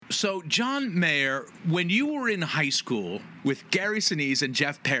So, John Mayer, when you were in high school with Gary Sinise and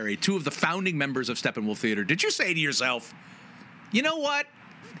Jeff Perry, two of the founding members of Steppenwolf Theater, did you say to yourself, you know what?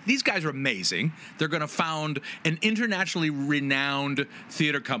 These guys are amazing. They're going to found an internationally renowned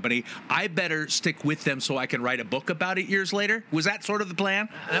theater company. I better stick with them so I can write a book about it years later? Was that sort of the plan?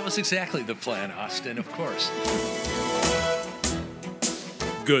 That was exactly the plan, Austin, of course.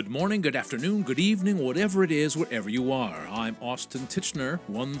 Good morning, good afternoon, good evening, whatever it is, wherever you are. I'm Austin Titchener,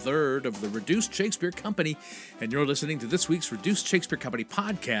 1/3 of the Reduced Shakespeare Company, and you're listening to this week's Reduced Shakespeare Company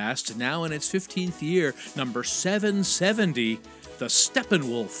podcast, now in its 15th year, number 770, The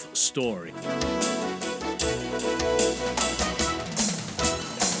Steppenwolf Story.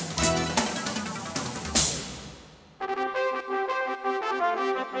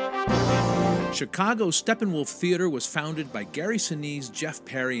 Chicago's Steppenwolf Theater was founded by Gary Sinise, Jeff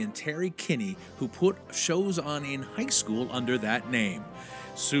Perry, and Terry Kinney, who put shows on in high school under that name.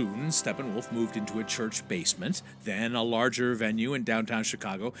 Soon, Steppenwolf moved into a church basement, then a larger venue in downtown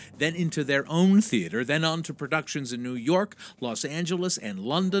Chicago, then into their own theater, then on to productions in New York, Los Angeles, and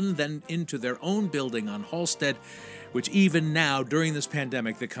London, then into their own building on Halsted, which even now, during this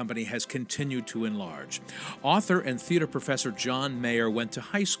pandemic, the company has continued to enlarge. Author and theater professor John Mayer went to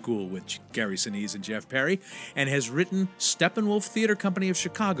high school with Gary Sinise and Jeff Perry and has written Steppenwolf Theater Company of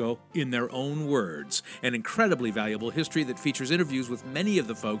Chicago in their own words, an incredibly valuable history that features interviews with many of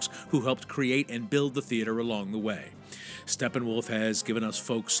the folks who helped create and build the theater along the way. Steppenwolf has given us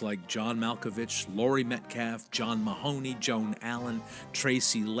folks like John Malkovich, Laurie Metcalf, John Mahoney, Joan Allen,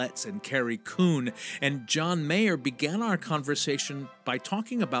 Tracy Letts, and Carrie Coon. And John Mayer began our conversation by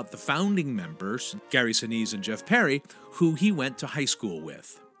talking about the founding members, Gary Sinise and Jeff Perry, who he went to high school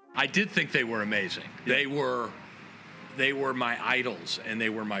with. I did think they were amazing. They were my idols and they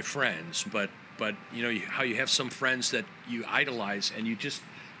were my friends. But you know how you have some friends that you idolize and you just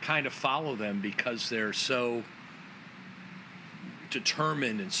kind of follow them because they're so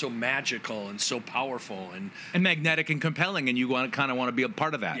determined and so magical and so powerful and magnetic and compelling, and you kind of want to be a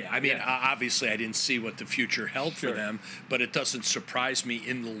part of that. Yeah, I mean, obviously I didn't see what the future held for them, but it doesn't surprise me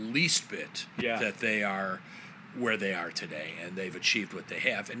in the least bit that they are where they are today and they've achieved what they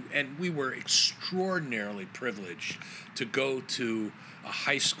have. And we were extraordinarily privileged to go to a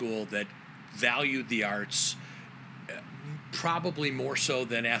high school that valued the arts probably more so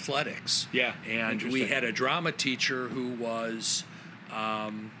than athletics. Yeah, and we had a drama teacher who was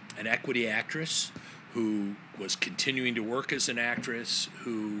an equity actress, who was continuing to work as an actress,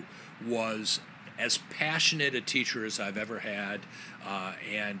 who was as passionate a teacher as I've ever had,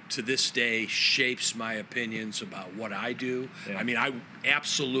 and to this day shapes my opinions about what I do. Yeah. I mean, I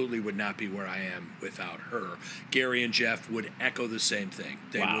absolutely would not be where I am without her. Gary and Jeff would echo the same thing.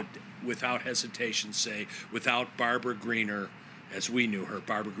 They would, without hesitation, say, without Barbara Greener, as we knew her,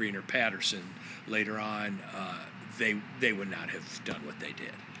 Barbara Greener Patterson, later on, they would not have done what they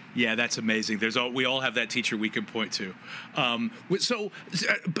did. Yeah, that's amazing. We all have that teacher we can point to. So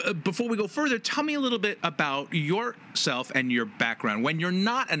before we go further, tell me a little bit about yourself and your background. When you're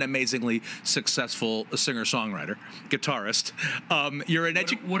not an amazingly successful singer-songwriter, guitarist, you're an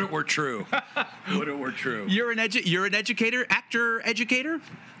educator. Would it were true. Would it were true. You're an educator, actor-educator?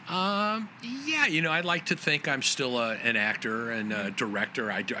 Yeah, you know, I'd like to think I'm still an actor and a director.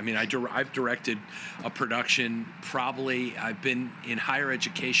 I've directed a production. Probably I've been in higher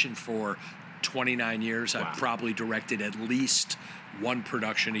education for 29 years. Wow. I've probably directed at least one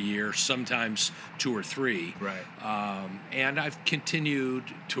production a year, sometimes two or three. Right. And I've continued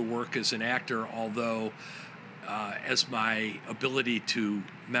to work as an actor, although as my ability to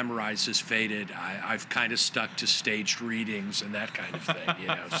memorize has faded, I've kind of stuck to staged readings and that kind of thing, you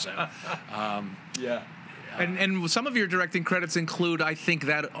know. So, yeah. And some of your directing credits include, I think,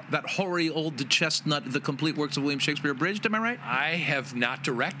 that hoary old chestnut, The Complete Works of William Shakespeare Abridged. Am I right? I have not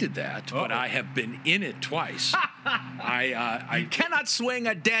directed that, but I have been in it twice. I cannot swing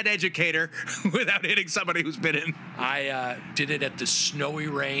a dead educator without hitting somebody who's been in. I did it at the Snowy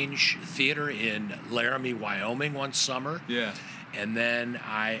Range Theater in Laramie, Wyoming one summer. Yeah. And then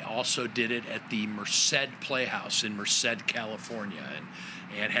I also did it at the Merced Playhouse in Merced, California,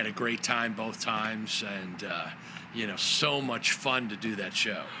 and had a great time both times, and you know, so much fun to do that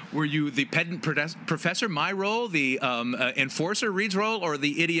show. Were you the pedant professor, my role, the enforcer, Reed's role, or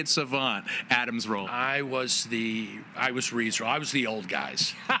the idiot savant, Adam's role? I was Reed's role. I was the old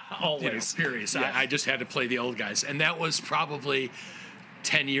guys. Always. You know, period. Yeah. I just had to play the old guys, and that was probably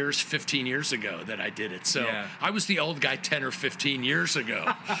 10 years, 15 years ago that I did it. So I was the old guy 10 or 15 years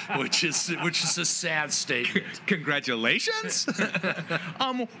ago, which is a sad statement. Congratulations.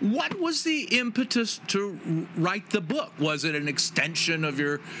 What was the impetus to write the book? Was it an extension of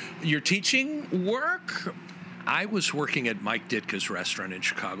your teaching work? I was working at Mike Ditka's restaurant in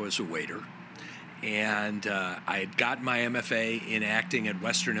Chicago as a waiter. And I had gotten my MFA in acting at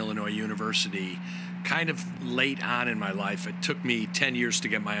Western Illinois University kind of late on in my life. It took me 10 years to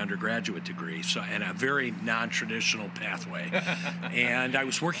get my undergraduate degree, so in a very non-traditional pathway. And I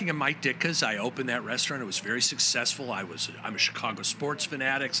was working at Mike Ditka's. I opened that restaurant. It was very successful. I'm a Chicago sports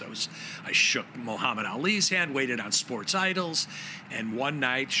fanatic. So I shook Muhammad Ali's hand, waited on Sports Idols. And one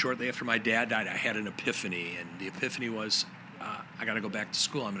night, shortly after my dad died, I had an epiphany. And the epiphany was, I got to go back to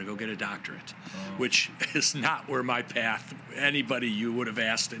school. I'm going to go get a doctorate, which is not where my path, anybody you would have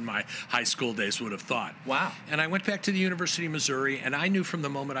asked in my high school days would have thought. Wow. And I went back to the University of Missouri, and I knew from the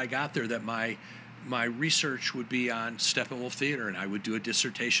moment I got there that my research would be on Steppenwolf theater, and I would do a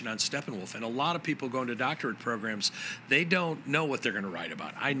dissertation on Steppenwolf. And a lot of people going to doctorate programs, they don't know what they're going to write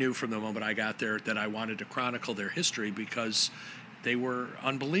about. I knew from the moment I got there that I wanted to chronicle their history because they were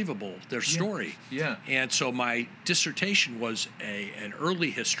unbelievable, their story. Yeah. And so my dissertation was an early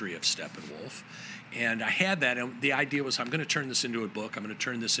history of Steppenwolf. And I had that, and the idea was I'm going to turn this into a book.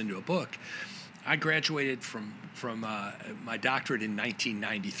 I graduated from my doctorate in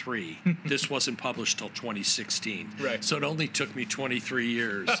 1993. This wasn't published till 2016. Right. So it only took me 23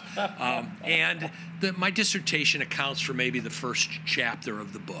 years. And my dissertation accounts for maybe the first chapter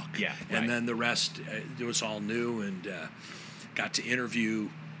of the book. Yeah. And then the rest, it was all new, and got to interview,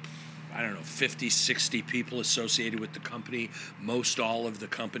 50, 60 people associated with the company, most all of the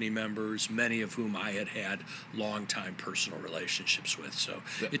company members, many of whom I had long-time personal relationships with. So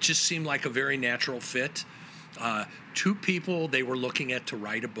it just seemed like a very natural fit. Two people they were looking at to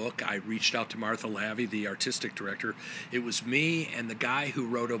write a book. I reached out to Martha Lavey, the artistic director. It was me and the guy who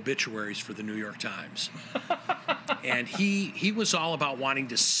wrote obituaries for the New York Times. And he was all about wanting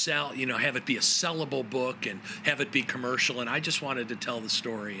to sell, have it be a sellable book and have it be commercial. And I just wanted to tell the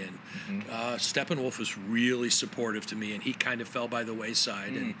story. And Steppenwolf was really supportive to me, and he kind of fell by the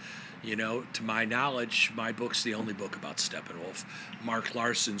wayside. And to my knowledge, my book's the only book about Steppenwolf. Mark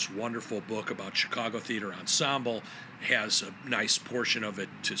Larson's wonderful book about Chicago Theater Ensemble has a nice portion of it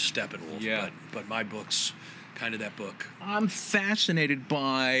to Steppenwolf. Yeah. But my book's kind of that book. I'm fascinated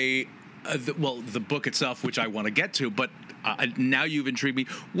by the book itself, which I want to get to, but now you've intrigued me.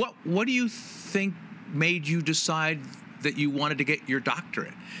 What do you think made you decide that you wanted to get your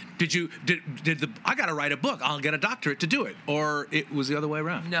doctorate? I got to write a book, I'll get a doctorate to do it, or it was the other way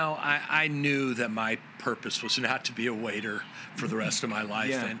around? No, I knew that my purpose was not to be a waiter for the rest of my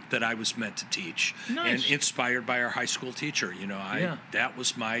life, and that I was meant to teach. Nice. And inspired by our high school teacher,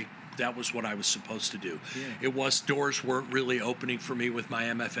 that was what I was supposed to do. Yeah. Doors weren't really opening for me with my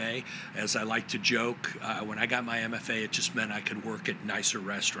MFA. As I like to joke, when I got my MFA, it just meant I could work at nicer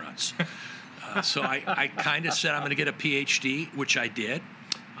restaurants. So I kind of said I'm going to get a PhD, which I did.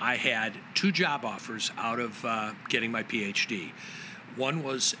 I had 2 job offers out of getting my PhD. One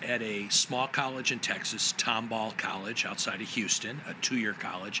was at a small college in Texas, Tomball College, outside of Houston, a 2-year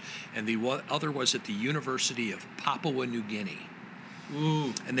college, and the other was at the University of Papua New Guinea.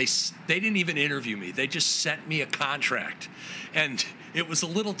 Ooh. And they didn't even interview me. They just sent me a contract. And it was a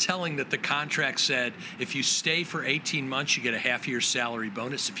little telling that the contract said, if you stay for 18 months, you get a half-year salary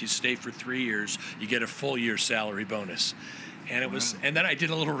bonus. If you stay for 3 years, you get a full-year salary bonus. And it was, and then I did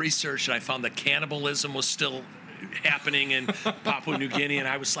a little research, and I found that cannibalism was still happening in Papua New Guinea, and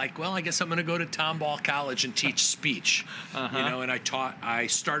I was like, well, I guess I'm going to go to Tomball College and teach speech, and I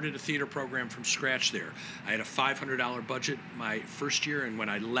started a theater program from scratch there. I had a $500 budget my first year, and when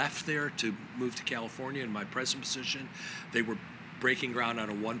I left there to move to California in my present position, they were breaking ground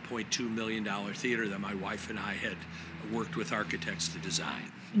on a $1.2 million theater that my wife and I had worked with architects to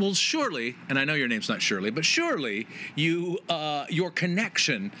design. Well, surely, and I know your name's not Shirley, but surely your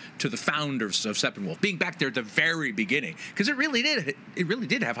connection to the founders of Steppenwolf, being back there at the very beginning, because it really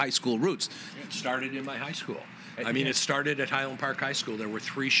did have high school roots. It started in my high school. I mean, it started at Highland Park High School. There were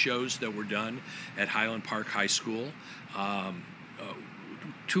 3 shows that were done at Highland Park High School.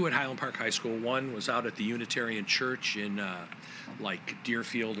 2 at Highland Park High School. 1 was out at the Unitarian Church in like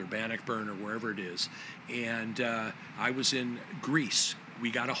Deerfield or Bannockburn or wherever it is. And I was in Greece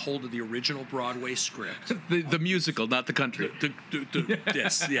we got a hold of the original Broadway script. The musical, not the country.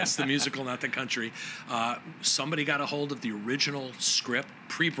 Yes, the musical, not the country. Somebody got a hold of the original script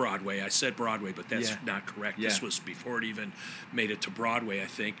pre-Broadway. I said Broadway, but that's not correct. Yeah. This was before it even made it to Broadway, I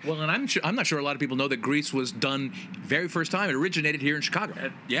think. Well, and I'm not sure a lot of people know that Grease was done very first time. It originated here in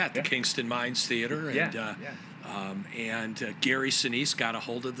Chicago. At the Kingston Mines Theater. And Gary Sinise got a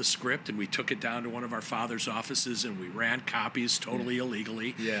hold of the script, and we took it down to one of our father's offices, and we ran copies totally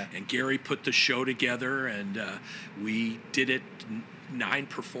illegally. Yeah. And Gary put the show together, and we did it 9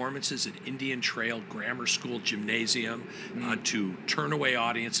 performances at Indian Trail Grammar School Gymnasium to turn away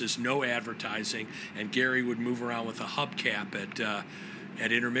audiences, no advertising, and Gary would move around with a hubcap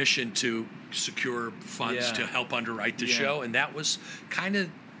at intermission to secure funds to help underwrite the show, and that was kind of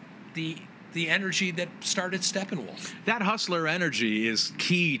the energy that started Steppenwolf. That hustler energy is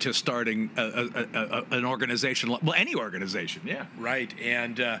key to starting an organization, well, any organization. Yeah. Right,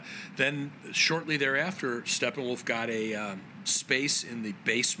 and then shortly thereafter, Steppenwolf got a space in the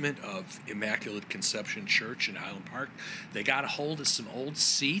basement of Immaculate Conception Church in Highland Park. They got a hold of some old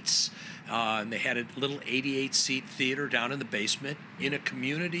seats, and they had a little 88-seat theater down in the basement in a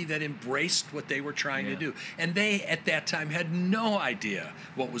community that embraced what they were trying to do. And they, at that time, had no idea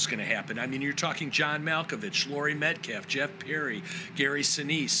what was going to happen. I mean, you're talking John Malkovich, Laurie Metcalf, Jeff Perry, Gary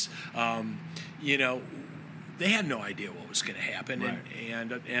Sinise. They had no idea what was going to happen,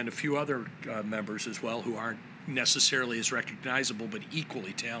 and a few other members as well who aren't necessarily as recognizable but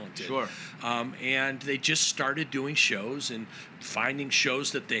equally talented. Sure. And they just started doing shows and finding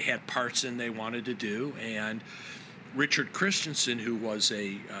shows that they had parts in they wanted to do. And Richard Christensen, who was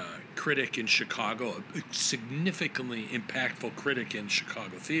a critic in Chicago, a significantly impactful critic in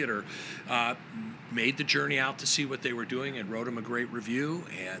Chicago theater, made the journey out to see what they were doing and wrote him a great review,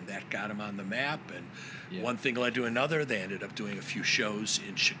 and that got him on the map. And one thing led to another. They ended up doing a few shows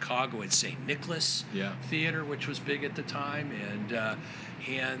in Chicago at St. Nicholas Theater, which was big at the time,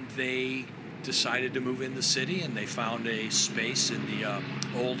 and they decided to move in the city, and they found a space in the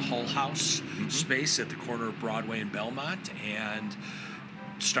old Hull House space at the corner of Broadway and Belmont, and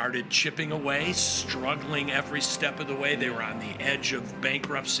started chipping away, struggling every step of the way. They were on the edge of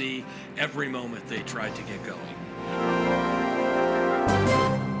bankruptcy every moment they tried to get going.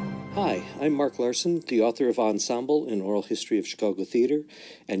 Hi, I'm Mark Larson, the author of Ensemble, an oral history of Chicago theater,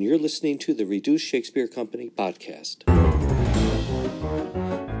 and you're listening to the Reduced Shakespeare Company podcast.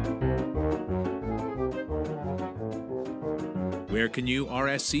 Where can you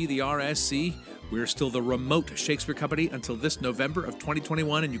RSC the RSC? We're still the remote Shakespeare Company until this November of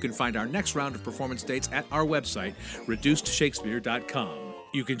 2021, and you can find our next round of performance dates at our website, reducedshakespeare.com.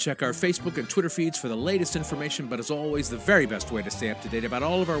 You can check our Facebook and Twitter feeds for the latest information, but as always, the very best way to stay up to date about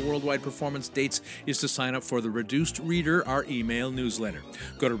all of our worldwide performance dates is to sign up for the Reduced Reader, our email newsletter.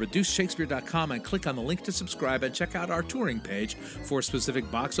 Go to reducedshakespeare.com and click on the link to subscribe and check out our touring page for specific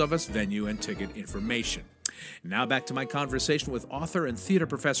box office, venue, and ticket information. Now back to my conversation with author and theater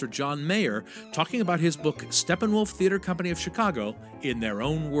professor John Mayer, talking about his book, Steppenwolf Theater Company of Chicago, in their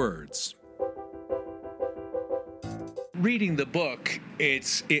own words. Reading the book,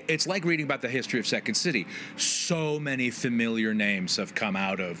 it's like reading about the history of Second City. So many familiar names have come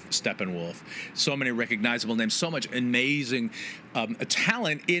out of Steppenwolf. So many recognizable names. So much amazing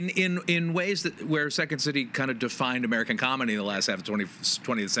talent in ways that where Second City kind of defined American comedy in the last half of the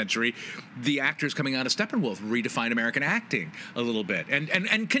 20th century. The actors coming out of Steppenwolf redefined American acting a little bit,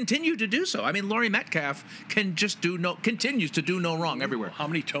 and continue to do so. I mean, Laurie Metcalf continues to do no wrong everywhere. How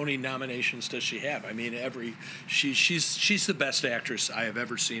many Tony nominations does she have? I mean, she's the best actress I have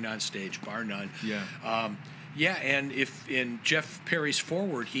ever seen on stage, bar none. And if in Jeff Perry's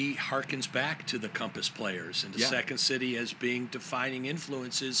foreword, he harkens back to the Compass Players and to Second City as being defining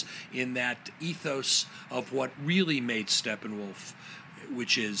influences in that ethos of what really made Steppenwolf,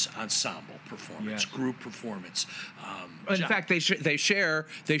 which is ensemble performance, group performance. In fact, they share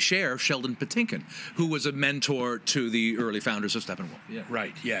Sheldon Patinkin, who was a mentor to the early founders of Steppenwolf. Yeah.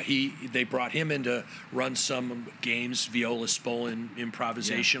 Right. Yeah. They brought him in to run some games, Viola Spolin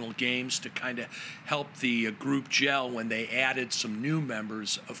improvisational games, to kind of help the group gel when they added some new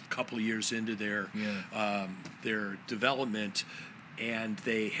members a couple of years into their development. And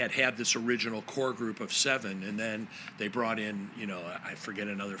they had this original core group of 7, and then they brought in, I forget,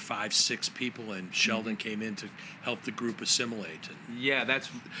 another 5-6 people, and Sheldon came in to help the group assimilate. That's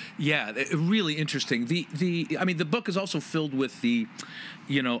really interesting. The book is also filled with the,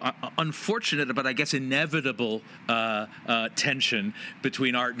 unfortunate but I guess inevitable tension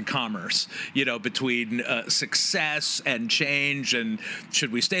between art and commerce. Between success and change, and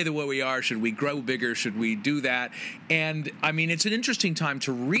should we stay the way we are? Should we grow bigger? Should we do that? And I mean, it's an interesting time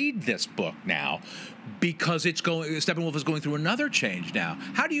to read this book now because Steppenwolf is going through another change now.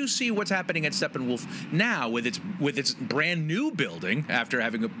 How do you see what's happening at Steppenwolf now with its brand new building after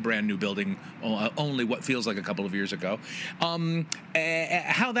having a brand new building only what feels like a couple of years ago?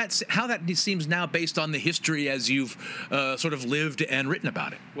 How that seems now based on the history as you've sort of lived and written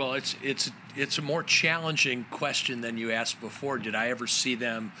about it. Well, it's a more challenging question than you asked before. Did I ever see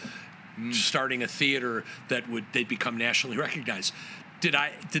them starting a theater that they'd become nationally recognized? Did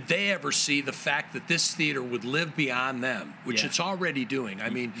they ever see the fact that this theater would live beyond them, which it's already doing? I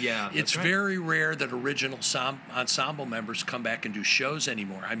mean, it's very rare that original ensemble members come back and do shows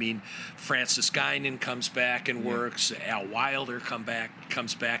anymore. I mean, Francis Guinan comes back and works. Al Wilder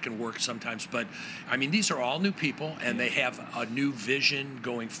comes back and works sometimes. But, I mean, these are all new people, and they have a new vision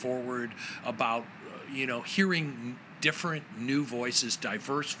going forward about, hearing different new voices,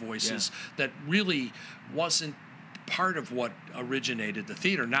 diverse voices that really wasn't part of what originated the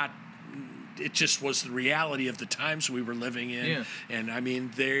theater. It just was the reality of the times we were living in. And I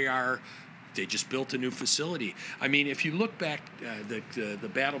mean, they just built a new facility. I mean, if you look back, the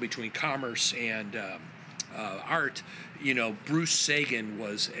battle between commerce and art, Bruce Sagan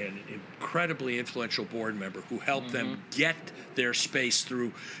was an incredibly influential board member who helped them get their space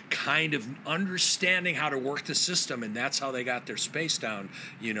through kind of understanding how to work the system, and that's how they got their space down,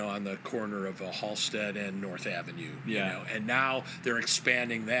 on the corner of Halsted and North Avenue. And now they're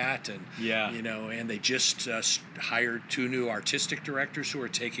expanding that, and and they just hired 2 new artistic directors who are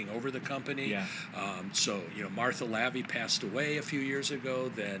taking over the company. So Martha Lavey passed away a few years ago.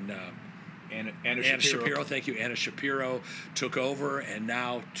 Then Anna Shapiro, thank you. Anna Shapiro took over, and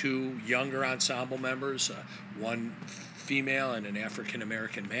now 2 younger ensemble members, one female and an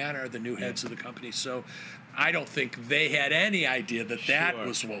African-American man, are the new heads of the company. So I don't think they had any idea that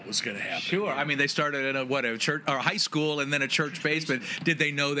was what was going to happen. Sure. I mean, they started at a church or high school and then a church basement. Did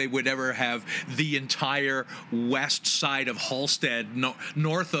they know they would ever have the entire west side of Halsted,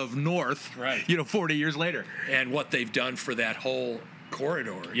 north of North, 40 years later? And what they've done for that whole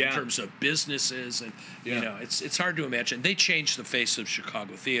corridor in terms of businesses, and it's hard to imagine. They changed the face of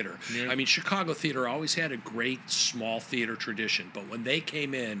Chicago theater. I mean, Chicago theater always had a great small theater tradition, but when they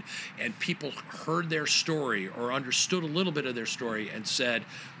came in and people heard their story or understood a little bit of their story and said,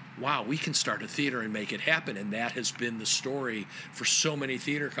 wow, we can start a theater and make it happen. And that has been the story for so many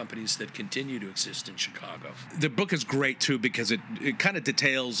theater companies that continue to exist in Chicago. The book is great, too, because it kind of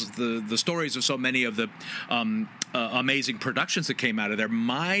details the stories of so many of the amazing productions that came out of there.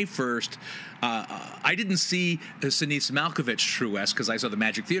 My first... I didn't see Sinise Malkovich True West because I saw the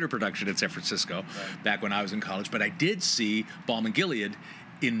Magic Theater production in San Francisco back when I was in college, but I did see Balm In Gilead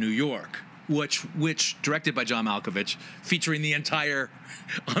in New York, which directed by John Malkovich, featuring the entire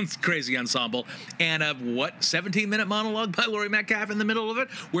crazy ensemble, and a 17-minute monologue by Laurie Metcalf in the middle of it,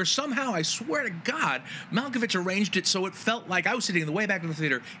 where somehow, I swear to God, Malkovich arranged it so it felt like I was sitting in the way back of the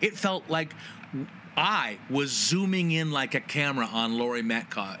theater. It felt like I was zooming in like a camera on Laurie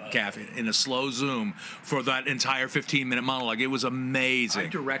Metcalf in a slow zoom for that entire 15-minute monologue. It was amazing. I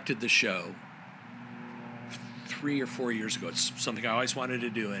directed the show 3 or 4 years ago. It's something I always wanted to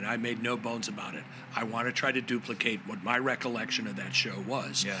do, and I made no bones about it. I want to try to duplicate what my recollection of that show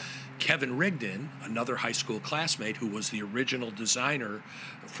was. Kevin Rigdon, another high school classmate who was the original designer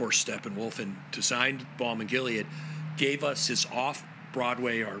for Steppenwolf and designed Balm In Gilead, gave us his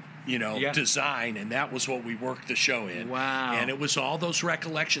off-Broadway or design, and that was what we worked the show in. Wow. And it was all those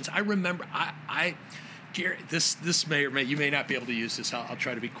recollections. I remember, Gary, this may or may, you may not be able to use this. I'll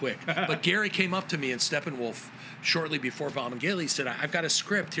try to be quick. But Gary came up to me in Steppenwolf shortly before Balm In Gilead. He said, I've got a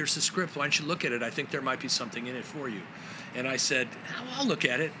script. Here's the script. Why don't you look at it? I think there might be something in it for you. And I said, I'll look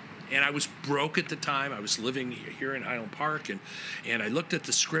at it. And I was broke at the time. I was living here in Highland Park, and I looked at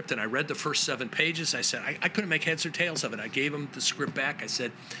the script, and I read the first 7 pages. I said, I couldn't make heads or tails of it. I gave him the script back. I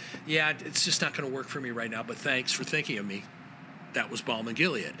said, yeah, it's just not going to work for me right now, but thanks for thinking of me. That was Balm In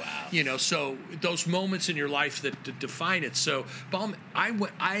Gilead. Wow. So those moments in your life that define it. So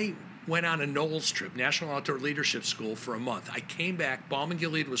I went on a Knowles trip, National Outdoor Leadership School, for a month. I came back, Balm In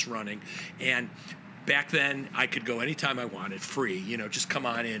Gilead was running, and back then I could go anytime I wanted, free, just come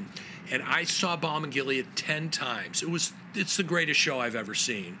on in. And I saw Balm In Gilead 10 times. It's the greatest show I've ever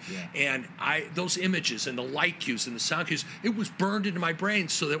seen. And those images and the light cues and the sound cues, it was burned into my brain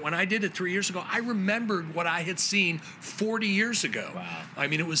so that when I did it 3 years ago, I remembered what I had seen 40 years ago. Wow. I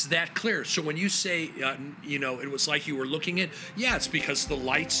mean, it was that clear. So when you say, it was like you were looking at, it's because the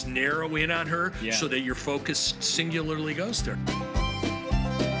lights narrow in on her so that your focus singularly goes to her.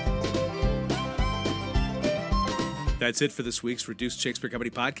 That's it for this week's Reduced Shakespeare Company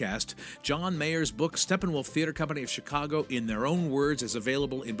podcast. John Mayer's book, Steppenwolf Theater Company of Chicago, in their own words, is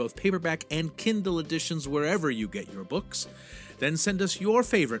available in both paperback and Kindle editions wherever you get your books. Then send us your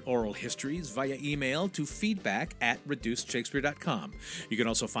favorite oral histories via email to feedback@reducedshakespeare.com. You can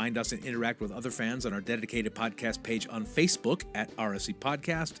also find us and interact with other fans on our dedicated podcast page on Facebook @RSC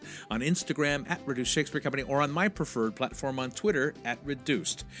Podcast, on Instagram @Reduced Shakespeare Company, or on my preferred platform on Twitter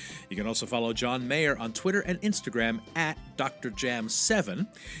 @Reduced. You can also follow John Mayer on Twitter and Instagram @DrJam7.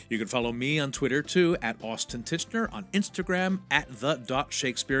 You can follow me on Twitter too @Austin Titchener, on Instagram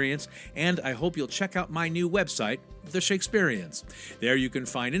 @the.Shakespeareans, and I hope you'll check out my new website, The Shakespeareans. There you can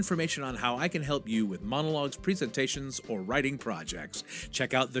find information on how I can help you with monologues, presentations, or writing projects.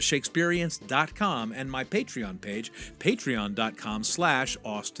 Check out theshakespeareans.com and my Patreon page,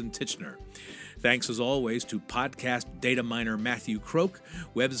 patreon.com/Austin Titchener. Thanks as always to podcast data miner Matthew Croak,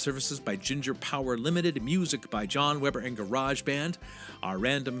 web services by Ginger Power Limited, music by John Weber and GarageBand. Our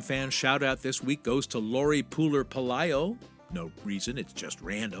random fan shout out this week goes to Lori Pooler Palayo. No reason, it's just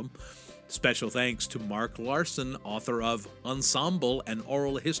random. Special thanks to Mark Larson, author of Ensemble, An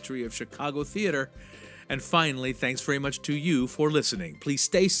Oral History of Chicago Theater. And finally, thanks very much to you for listening. Please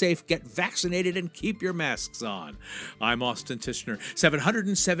stay safe, get vaccinated, and keep your masks on. I'm Austin Titchener,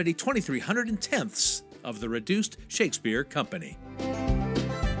 770 2310ths of the Reduced Shakespeare Company.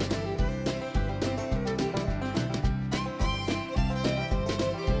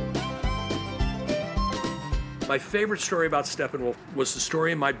 My favorite story about Steppenwolf was the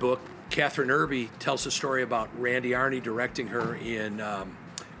story in my book. Catherine Irby tells a story about Randy Arney directing her in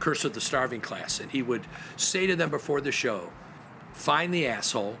Curse of the Starving Class. And he would say to them before the show, find the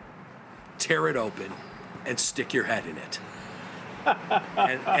asshole, tear it open, and stick your head in it.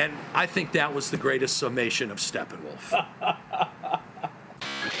 and I think that was the greatest summation of Steppenwolf.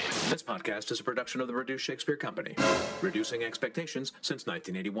 This podcast is a production of the Reduced Shakespeare Company, reducing expectations since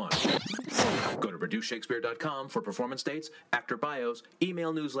 1981. Go to reducedshakespeare.com for performance dates, actor bios,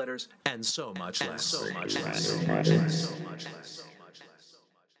 email newsletters, and so much less.